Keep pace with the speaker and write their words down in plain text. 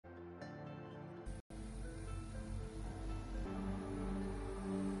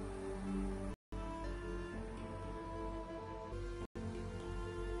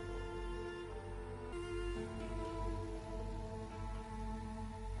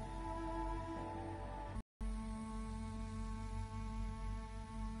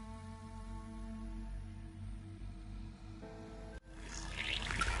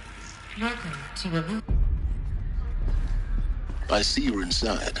Welcome to a... I see you're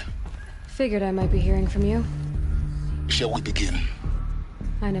inside. Figured I might be hearing from you. Shall we begin?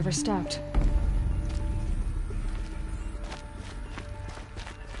 I never stopped.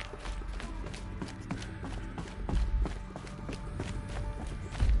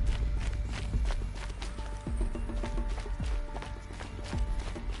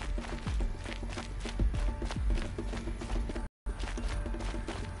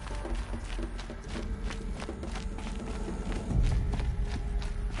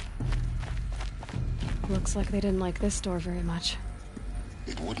 Looks like they didn't like this door very much.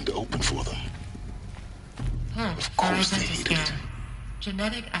 It wouldn't open for them. Of course they hated it.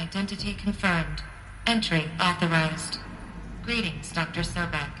 Genetic identity confirmed. Entry authorized. Greetings, Dr.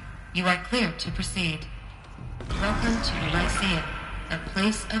 Sobek. You are clear to proceed. Welcome to Lyceum, a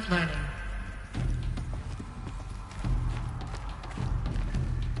place of learning.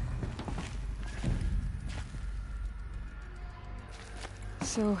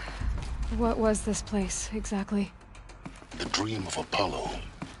 So, what was this place, exactly? The dream of Apollo.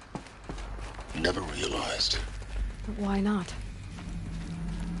 Never realized. But why not?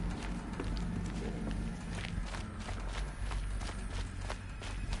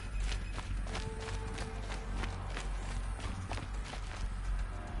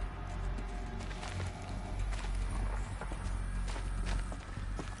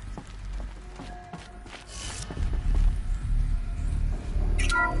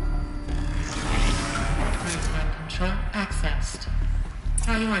 Control accessed.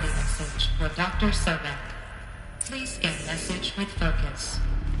 Priority message for Dr. Sobek. Please scan message with focus.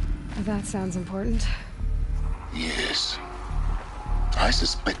 That sounds important. Yes. I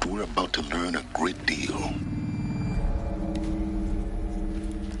suspect we're about to learn a great deal.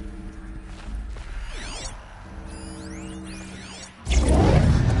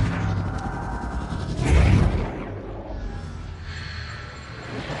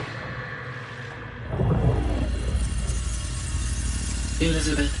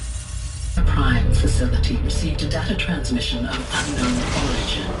 Elizabeth, a Prime facility received a data transmission of unknown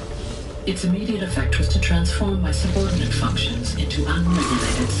origin. Its immediate effect was to transform my subordinate functions into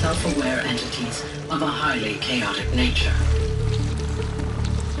unregulated, self-aware entities of a highly chaotic nature.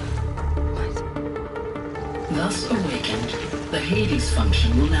 Thus awakened, the Hades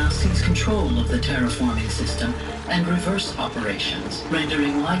function will now seize control of the terraforming system and reverse operations,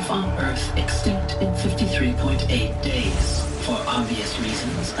 rendering life on Earth extinct in 53.8 days. For obvious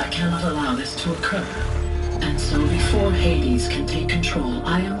reasons, I cannot allow this to occur. And so before Hades can take control,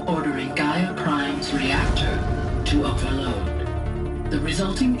 I am ordering Gaia Prime's reactor to overload. The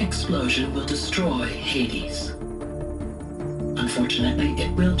resulting explosion will destroy Hades. Unfortunately,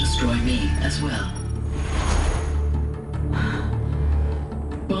 it will destroy me as well.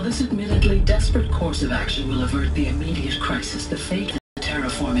 While this admittedly desperate course of action will avert the immediate crisis that faces the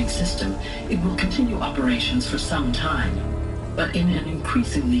terraforming system, it will continue operations for some time, but in an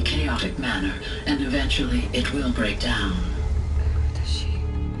increasingly chaotic manner, and eventually it will break down. Does she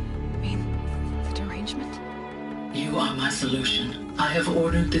mean the derangement? You are my solution. I have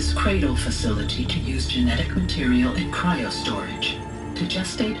ordered this cradle facility to use genetic material in cryostorage to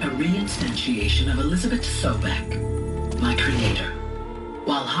gestate a reinstantiation of Elizabeth Sobek, my creator.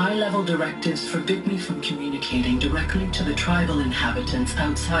 While high-level directives forbid me from communicating directly to the tribal inhabitants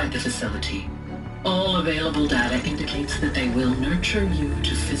outside the facility, all available data indicates that they will nurture you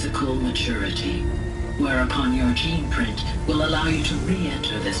to physical maturity, whereupon your gene print will allow you to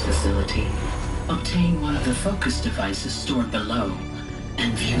re-enter this facility, obtain one of the focus devices stored below,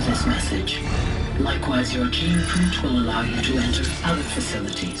 and view this message. Likewise, your gene print will allow you to enter other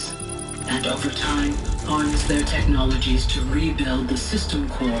facilities, and over time, harness their technologies to rebuild the system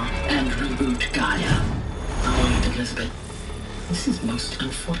core and reboot Gaia. Oh, Elizabeth. This is most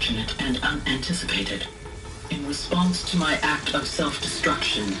unfortunate and unanticipated. In response to my act of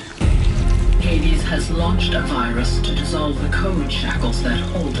self-destruction, Hades has launched a virus to dissolve the code shackles that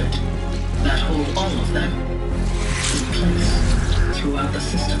hold it, that hold all of them, in place throughout the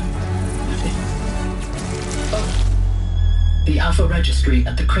system. Oh. The Alpha Registry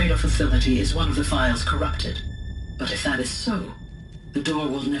at the Cradle facility is one of the files corrupted. But if that is so, the door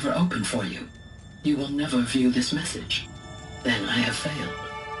will never open for you. You will never view this message. Then I have failed.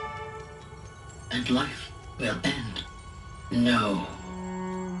 And life will end. No.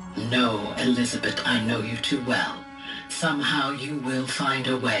 No, Elizabeth, I know you too well. Somehow you will find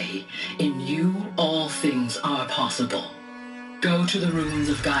a way. In you, all things are possible. Go to the ruins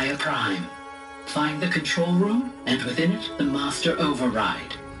of Gaia Prime. Find the control room, and within it, the Master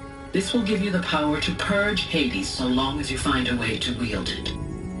Override. This will give you the power to purge Hades so long as you find a way to wield it.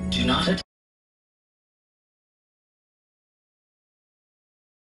 Do not attempt.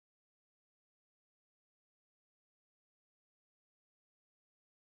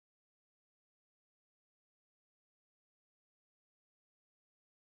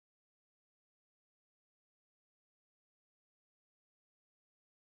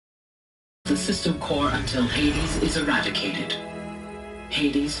 The system core until Hades is eradicated.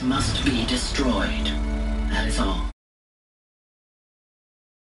 Hades must be destroyed. That is all.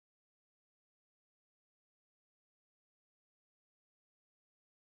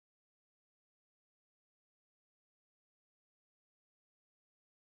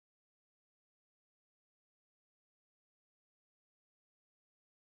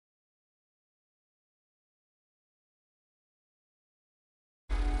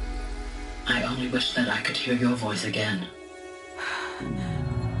 I only wish that I could hear your voice again.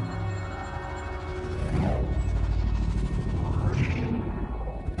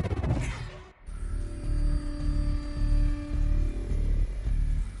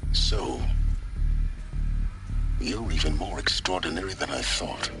 So, you're even more extraordinary than I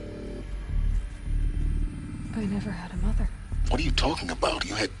thought. I never had a mother. What are you talking about?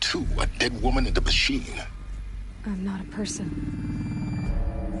 You had two, a dead woman and a machine. I'm not a person.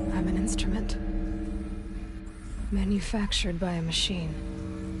 I'm an instrument. Manufactured by a machine.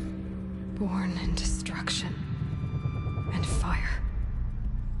 Born in destruction and fire.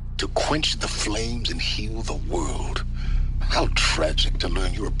 To quench the flames and heal the world. How tragic to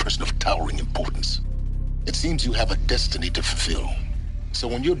learn you're a person of towering importance. It seems you have a destiny to fulfill. So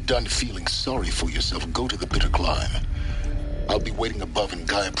when you're done feeling sorry for yourself, go to the bitter climb. I'll be waiting above in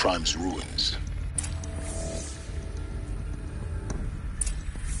Gaia Prime's ruins.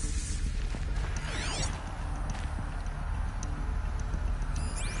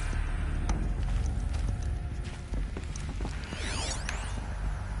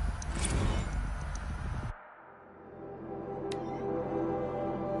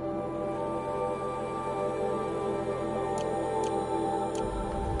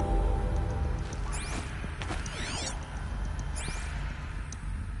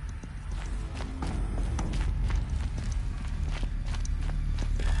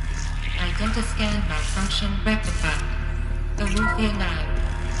 Identiscan malfunction rectified. The Luthia 9.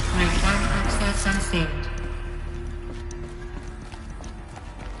 Route 1 access unsealed.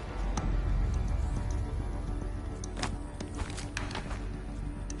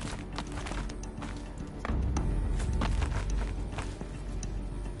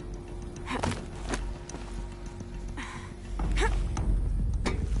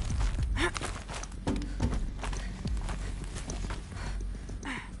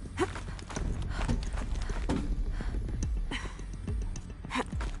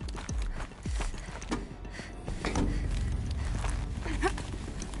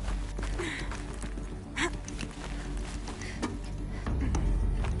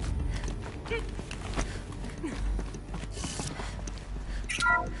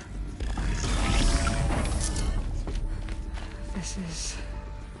 This is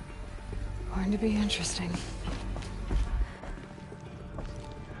going to be interesting.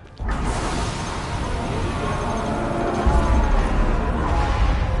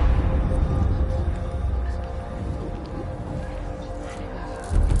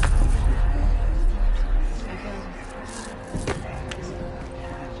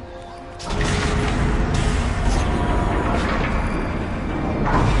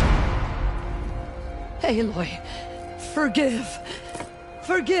 Aloy, forgive!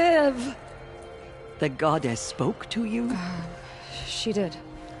 Forgive! The goddess spoke to you? She did.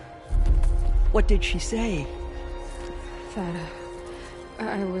 What did she say? That,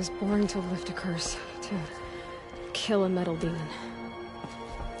 I was born to lift a curse, to kill a metal demon.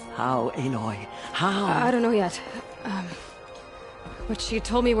 How, Aloy? How? I don't know yet. But she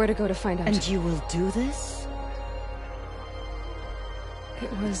told me where to go to find out. And you will do this?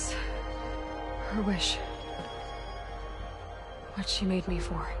 It was her wish. What she made me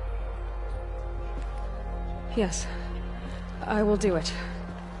for. Yes, I will do it.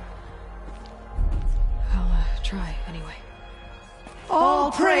 I'll try anyway.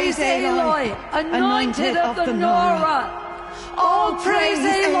 All praise Aloy, anointed of the Nora! All praise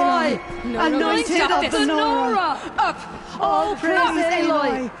Aloy, anointed of the Nora! Up! All praise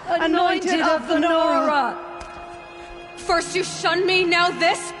Aloy, anointed of the Nora! First you shun me, now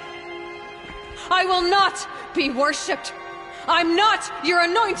this? I will not be worshipped. I'm not your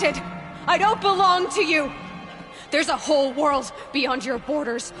anointed. I don't belong to you. There's a whole world beyond your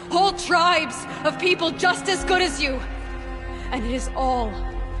borders, whole tribes of people just as good as you. And it is all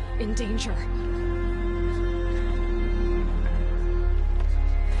in danger.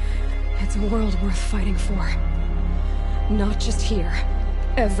 It's a world worth fighting for. Not just here.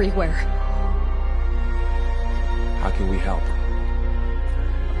 Everywhere. How can we help?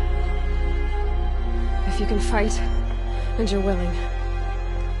 If you can fight, and you're willing,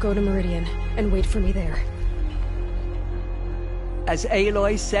 go to Meridian and wait for me there. As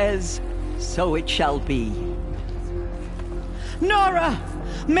Aloy says, so it shall be. Nora!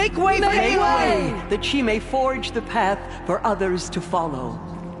 Make way for Aloy, that she may forge the path for others to follow.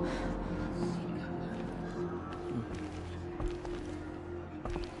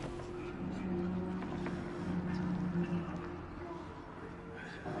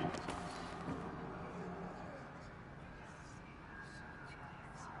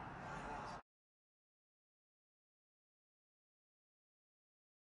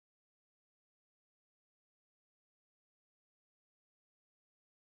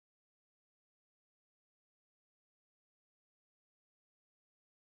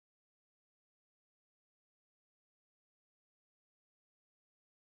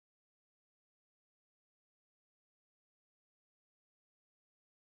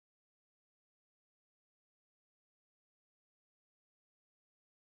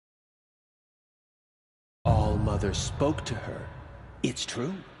 All Mother spoke to her. It's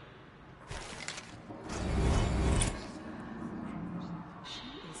true.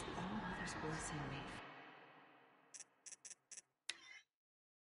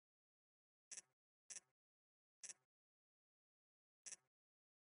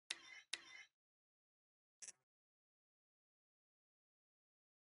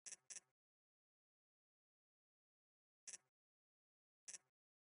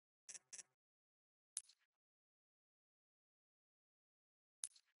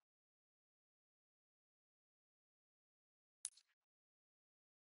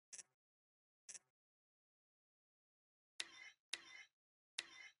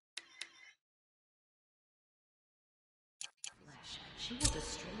 She will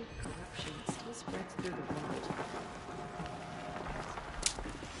destroy the corruption that still spreads through the world.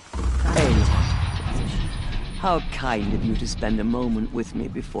 Aloy, how kind of you to spend a moment with me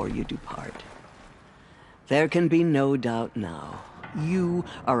before you depart. There can be no doubt now. You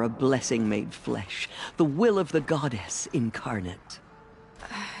are a blessing made flesh, the will of the goddess incarnate.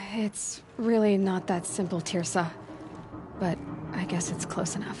 It's really not that simple, Tirsa. But I guess it's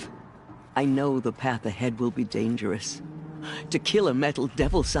close enough. I know the path ahead will be dangerous. To kill a metal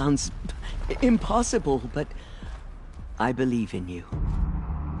devil sounds impossible, but I believe in you.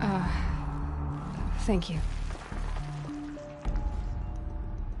 Thank you.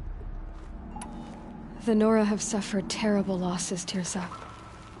 The Nora have suffered terrible losses, Tirsa.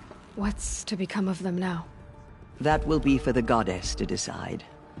 What's to become of them now? That will be for the goddess to decide.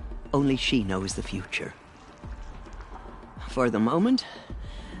 Only she knows the future. For the moment,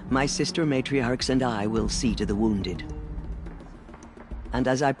 my sister matriarchs and I will see to the wounded. And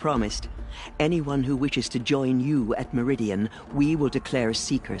as I promised, anyone who wishes to join you at Meridian, we will declare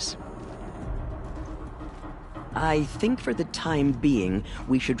seekers. I think for the time being,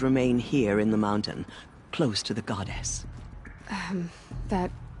 we should remain here in the mountain, close to the goddess.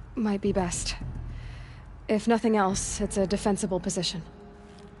 That might be best. If nothing else, it's a defensible position.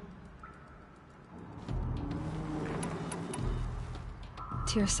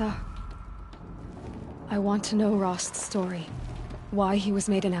 Tirsa, I want to know Rost's story. Why he was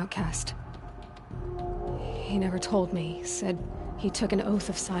made an outcast. He never told me, said he took an oath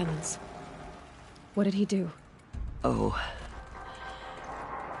of silence. What did he do? Oh.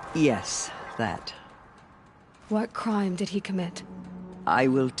 Yes, that. What crime did he commit? I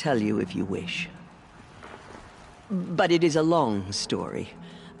will tell you if you wish. But it is a long story.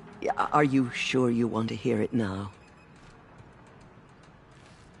 Are you sure you want to hear it now?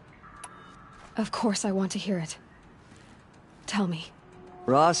 Of course I want to hear it. Tell me.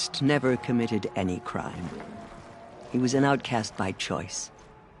 Rost never committed any crime. He was an outcast by choice.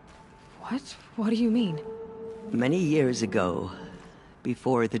 What? What do you mean? Many years ago,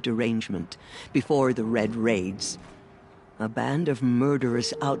 before the derangement, before the Red Raids, a band of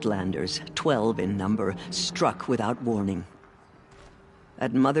murderous outlanders, 12 in number, struck without warning.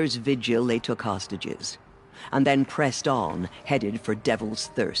 At Mother's vigil, they took hostages, and then pressed on, headed for Devil's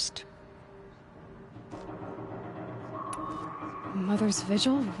Thirst. Mother's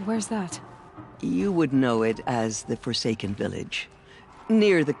Vigil? Where's that? You would know it as the Forsaken Village,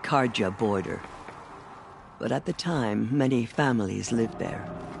 near the Karja border. But at the time, many families lived there.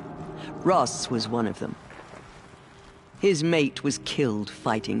 Ross was one of them. His mate was killed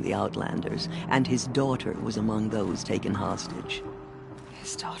fighting the Outlanders, and his daughter was among those taken hostage.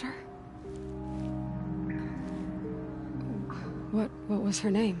 His daughter? What was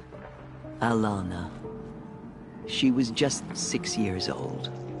her name? Alana. She was just 6 years old.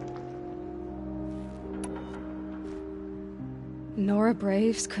 Nora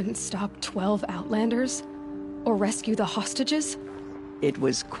Braves couldn't stop 12 Outlanders? Or rescue the hostages? It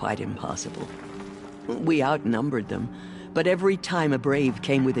was quite impossible. We outnumbered them, but every time a Brave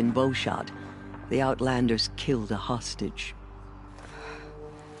came within bowshot, the Outlanders killed a hostage.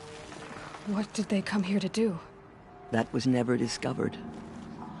 What did they come here to do? That was never discovered.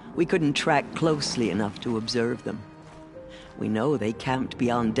 We couldn't track closely enough to observe them. We know they camped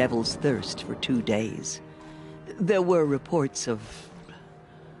beyond Devil's Thirst for 2 days. There were reports of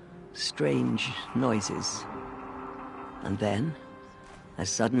strange noises. And then, as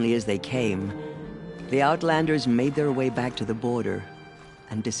suddenly as they came, the Outlanders made their way back to the border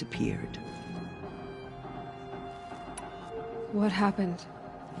and disappeared. What happened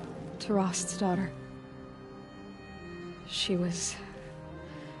to Rost's daughter? She was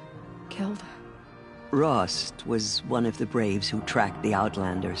killed? Rost was one of the Braves who tracked the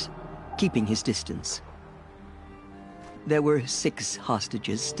Outlanders, keeping his distance. There were 6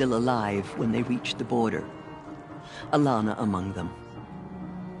 hostages still alive when they reached the border, Alana among them.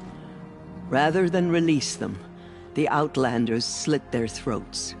 Rather than release them, the Outlanders slit their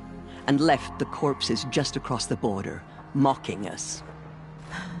throats and left the corpses just across the border, mocking us.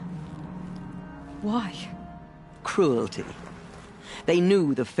 Why? Cruelty. They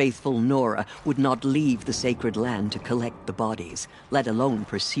knew the faithful Nora would not leave the sacred land to collect the bodies, let alone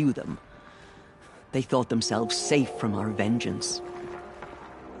pursue them. They thought themselves safe from our vengeance.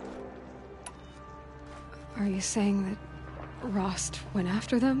 Are you saying that Rost went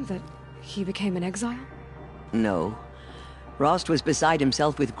after them? That he became an exile? No. Rost was beside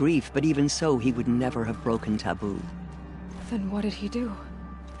himself with grief, but even so, he would never have broken taboo. Then what did he do?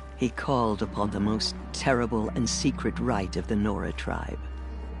 He called upon the most terrible and secret rite of the Nora tribe.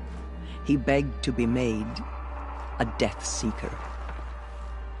 He begged to be made a Death Seeker.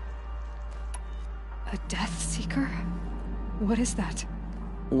 A Death Seeker? What is that?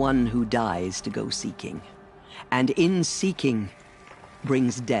 One who dies to go seeking, and in seeking,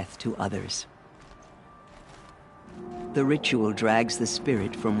 brings death to others. The ritual drags the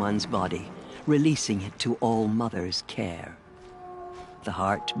spirit from one's body, releasing it to All Mother's care. The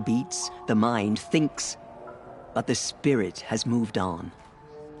heart beats, the mind thinks, but the spirit has moved on.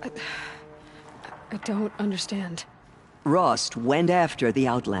 I don't understand. Rost went after the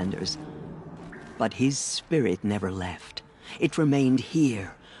Outlanders, but his spirit never left. It remained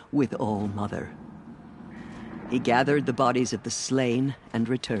here with All Mother. He gathered the bodies of the slain and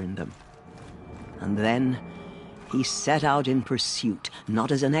returned them. And then he set out in pursuit,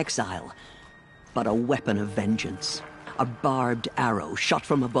 not as an exile, but a weapon of vengeance. A barbed arrow shot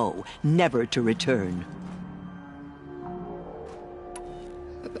from a bow, never to return.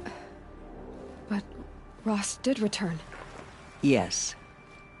 But Rost did return. Yes.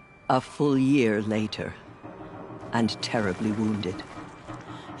 A full year later, and terribly wounded.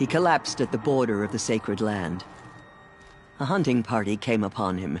 He collapsed at the border of the sacred land. A hunting party came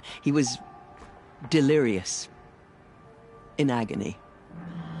upon him. He was delirious, in agony.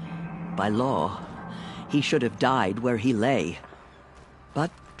 By law, he should have died where he lay.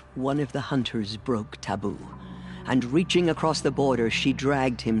 But one of the hunters broke taboo, and reaching across the border, she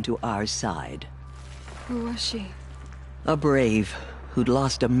dragged him to our side. Who was she? A Brave who'd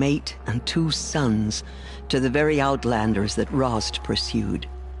lost a mate and 2 sons to the very Outlanders that Rost pursued.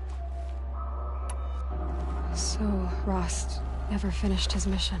 So, Rost never finished his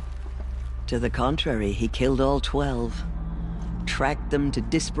mission. To the contrary, he killed all 12. Tracked them to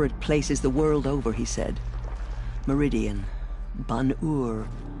disparate places the world over, he said. Meridian, Ban-Ur,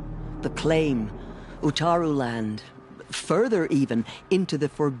 the Claim, Utaru Land, further even, into the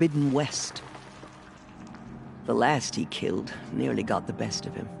Forbidden West. The last he killed nearly got the best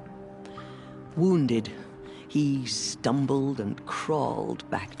of him. Wounded, he stumbled and crawled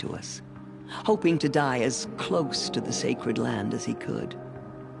back to us, hoping to die as close to the sacred land as he could.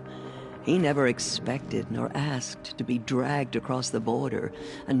 He never expected nor asked to be dragged across the border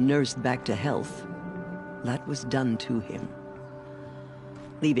and nursed back to health. That was done to him,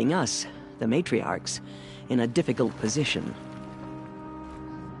 leaving us, the matriarchs, in a difficult position.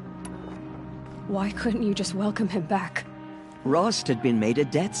 Why couldn't you just welcome him back? Rost had been made a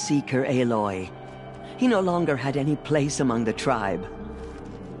Death Seeker, Aloy. He no longer had any place among the tribe.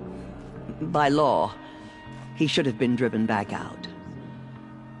 By law, he should have been driven back out.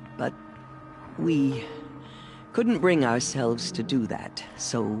 But we couldn't bring ourselves to do that,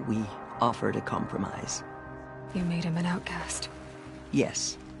 so we offered a compromise. You made him an outcast.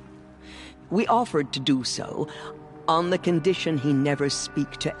 Yes. We offered to do so On the condition he never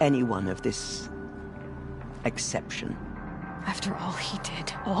speak to anyone of this exception. After all he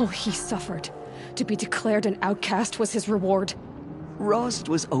did, all he suffered, to be declared an outcast was his reward. Rost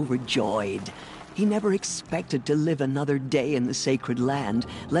was overjoyed. He never expected to live another day in the sacred land,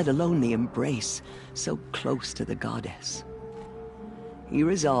 let alone the embrace, so close to the goddess. He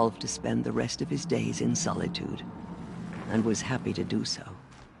resolved to spend the rest of his days in solitude, and was happy to do so.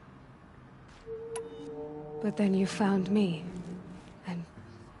 But then you found me, and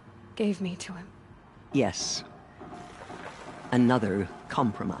gave me to him. Yes. Another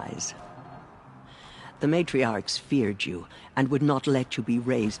compromise. The matriarchs feared you, and would not let you be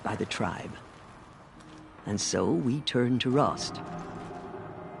raised by the tribe. And so we turned to Rost.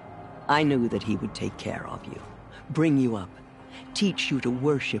 I knew that he would take care of you, bring you up, teach you to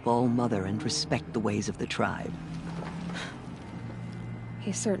worship All-Mother and respect the ways of the tribe.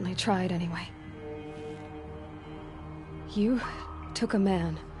 He certainly tried anyway. You took a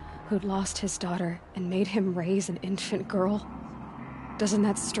man who'd lost his daughter and made him raise an infant girl. Doesn't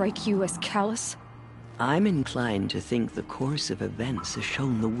that strike you as callous? I'm inclined to think the course of events has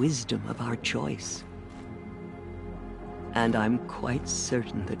shown the wisdom of our choice. And I'm quite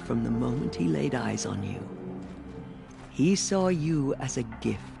certain that from the moment he laid eyes on you, he saw you as a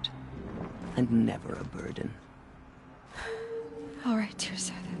gift, and never a burden. All right,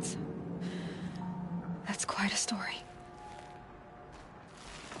 Tirsa, that's quite a story.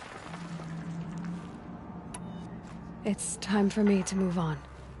 It's time for me to move on.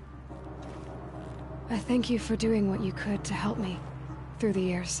 I thank you for doing what you could to help me through the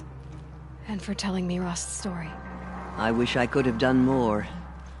years, and for telling me Rost's story. I wish I could have done more,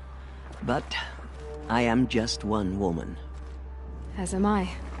 but I am just one woman. As am I.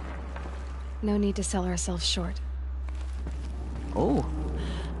 No need to sell ourselves short. Oh,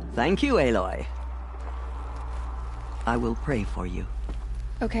 thank you, Aloy. I will pray for you.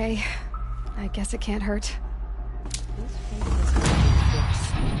 Okay, I guess it can't hurt. These fables are worse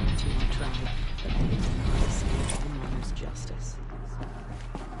to our tribe, but they do not escape All-Mother's justice.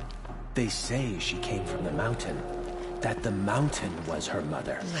 They say she came from the mountain. That the mountain was her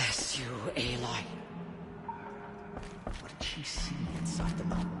mother. Bless you, Aloy. What did she see inside the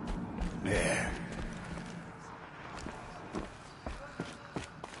mountain? There.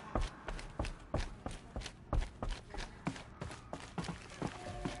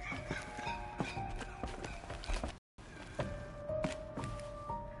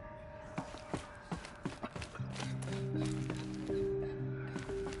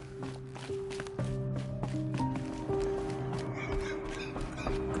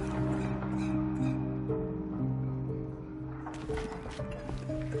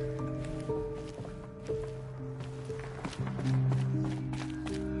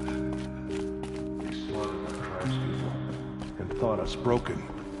 And thought us broken.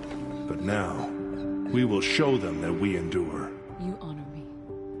 But now, we will show them that we endure. You honor me.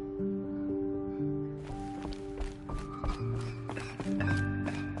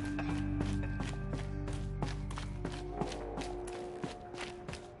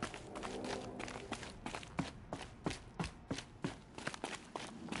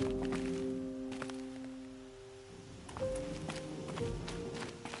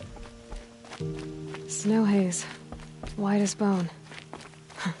 Snow haze. White as bone.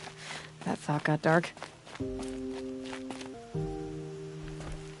 That thought got dark.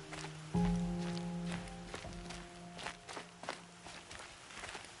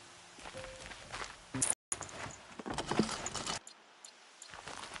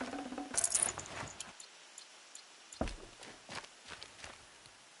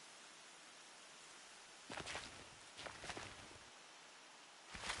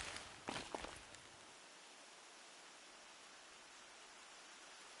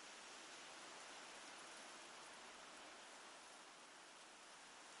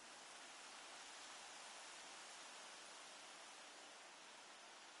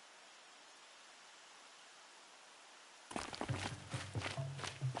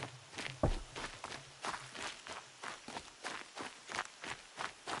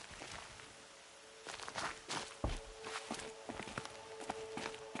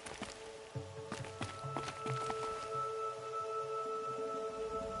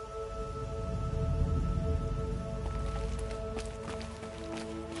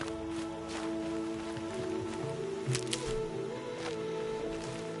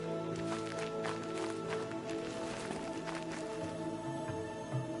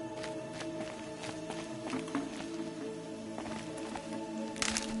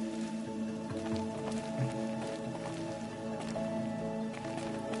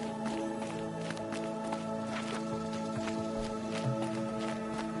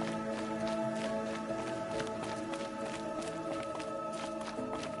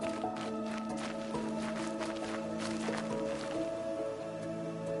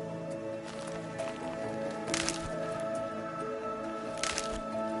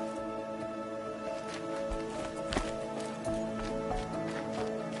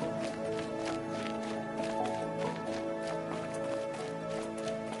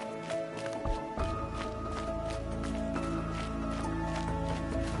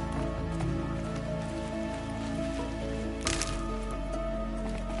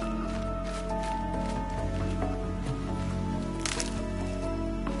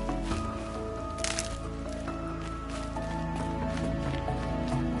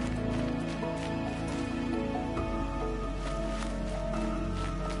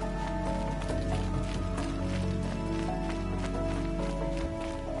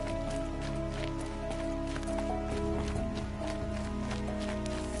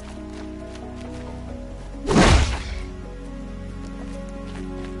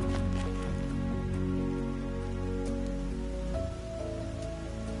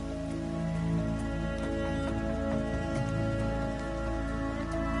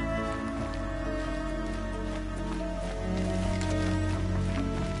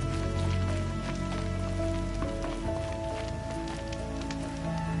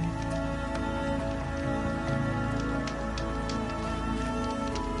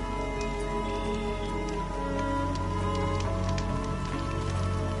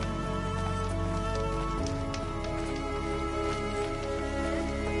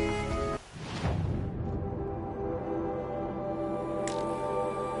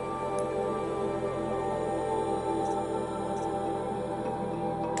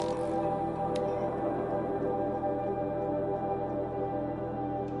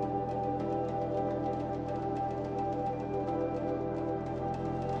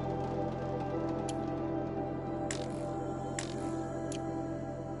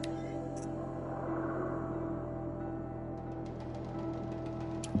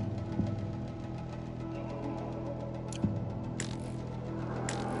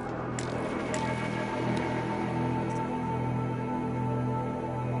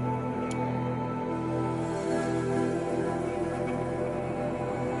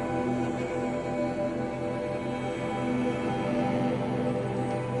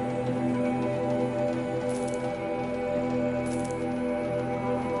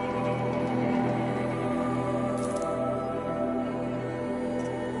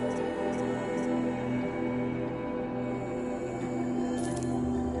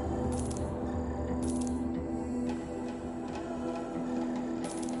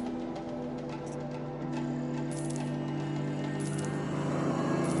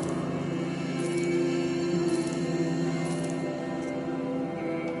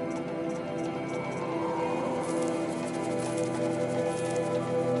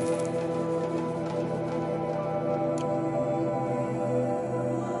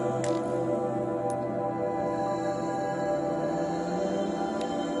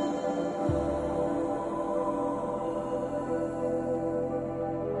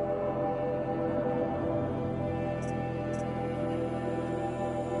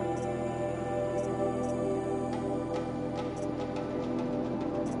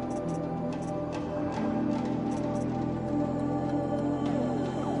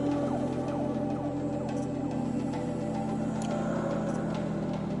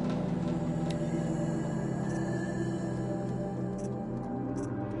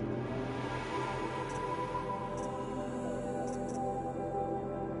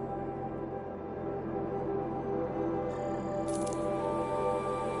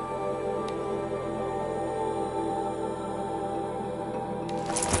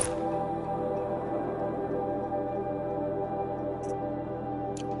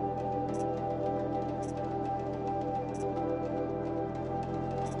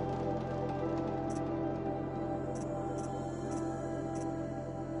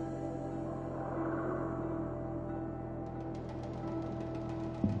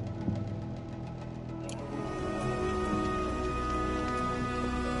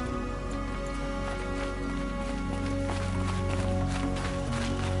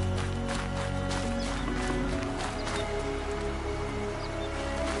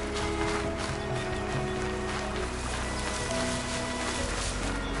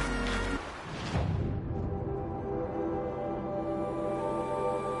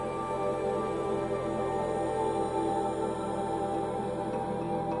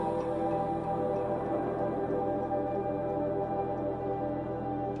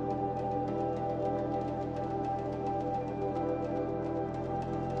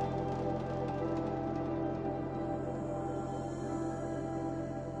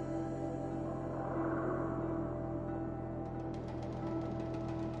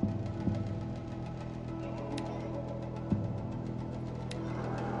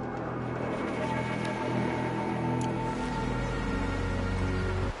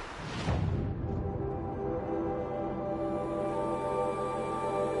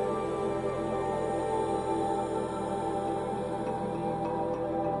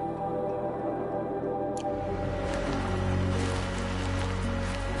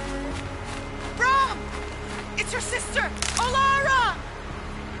 It's your sister! Alara!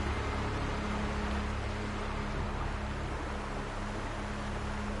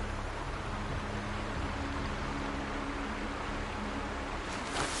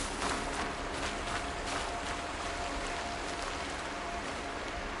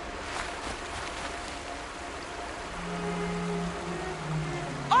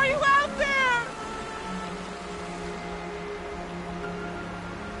 Are you out there?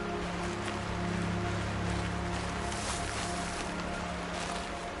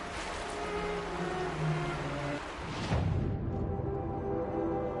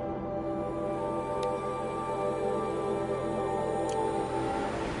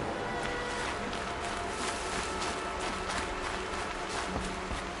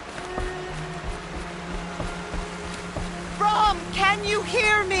 Brom, can you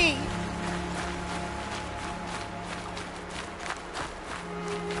hear me?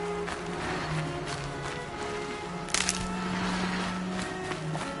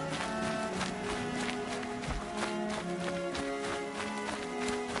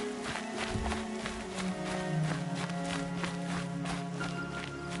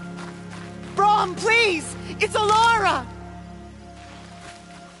 Brom, please! It's Alara!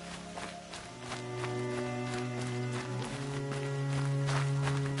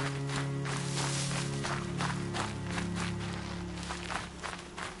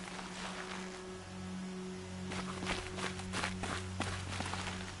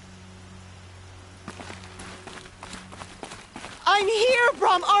 I'm here,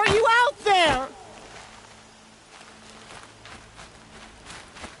 Brom! Are you out there?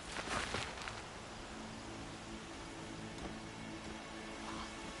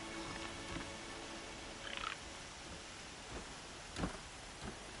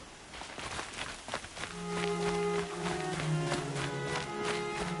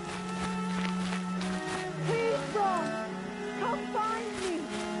 Please, Brom! Come find me!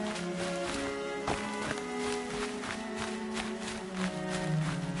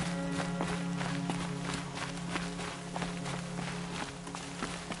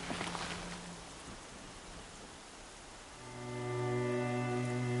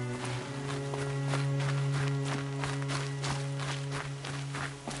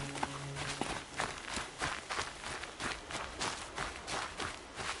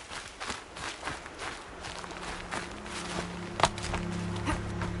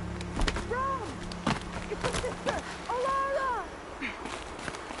 Brom! It's your sister! Alara!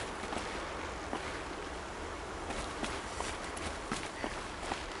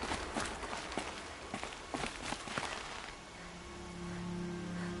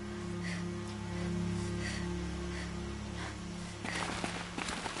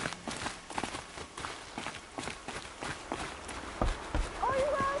 Are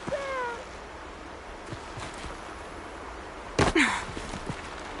you out there?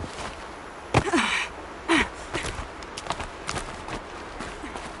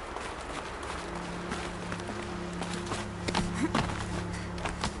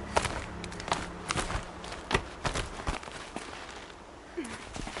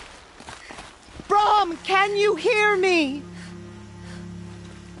 Brom, can you hear me?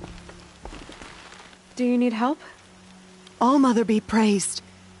 Do you need help? All-Mother be praised.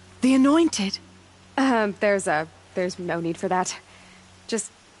 The Anointed. There's no need for that.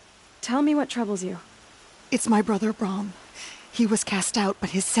 Just tell me what troubles you. It's my brother Brom. He was cast out, but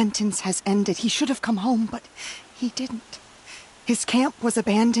his sentence has ended. He should have come home, but he didn't. His camp was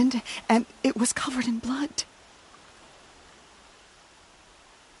abandoned, and it was covered in blood.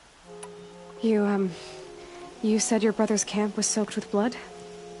 You said your brother's camp was soaked with blood?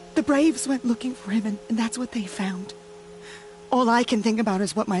 The Braves went looking for him, and that's what they found. All I can think about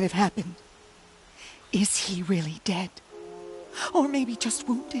is what might have happened. Is he really dead? Or maybe just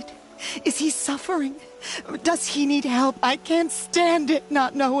wounded? Is he suffering? Does he need help? I can't stand it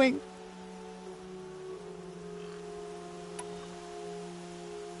not knowing.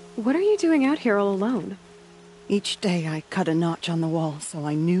 What are you doing out here all alone? Each day I cut a notch on the wall, so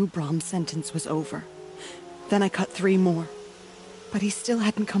I knew Brom's sentence was over. Then I cut 3 more, but he still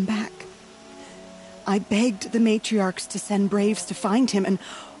hadn't come back. I begged the matriarchs to send Braves to find him, and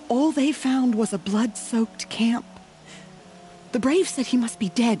all they found was a blood-soaked camp. The Braves said he must be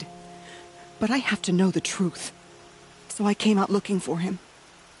dead, but I have to know the truth. So I came out looking for him.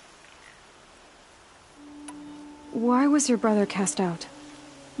 Why was your brother cast out?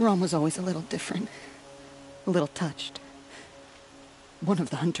 Brom was always a little different. A little touched. One of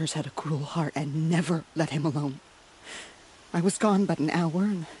the hunters had a cruel heart and never let him alone. I was gone but an hour,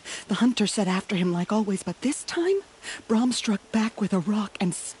 and the hunter set after him like always, but this time, Brom struck back with a rock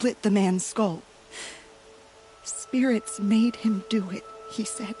and split the man's skull. Spirits made him do it, he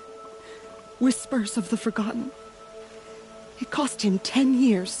said. Whispers of the forgotten. It cost him 10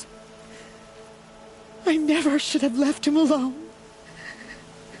 years. I never should have left him alone.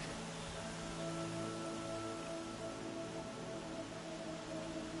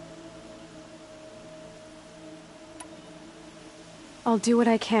 I'll do what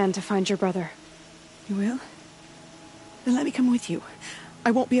I can to find your brother. You will? Then let me come with you.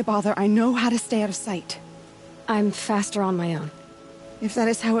 I won't be a bother. I know how to stay out of sight. I'm faster on my own. If that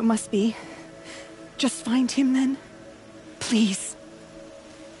is how it must be, just find him then. Please.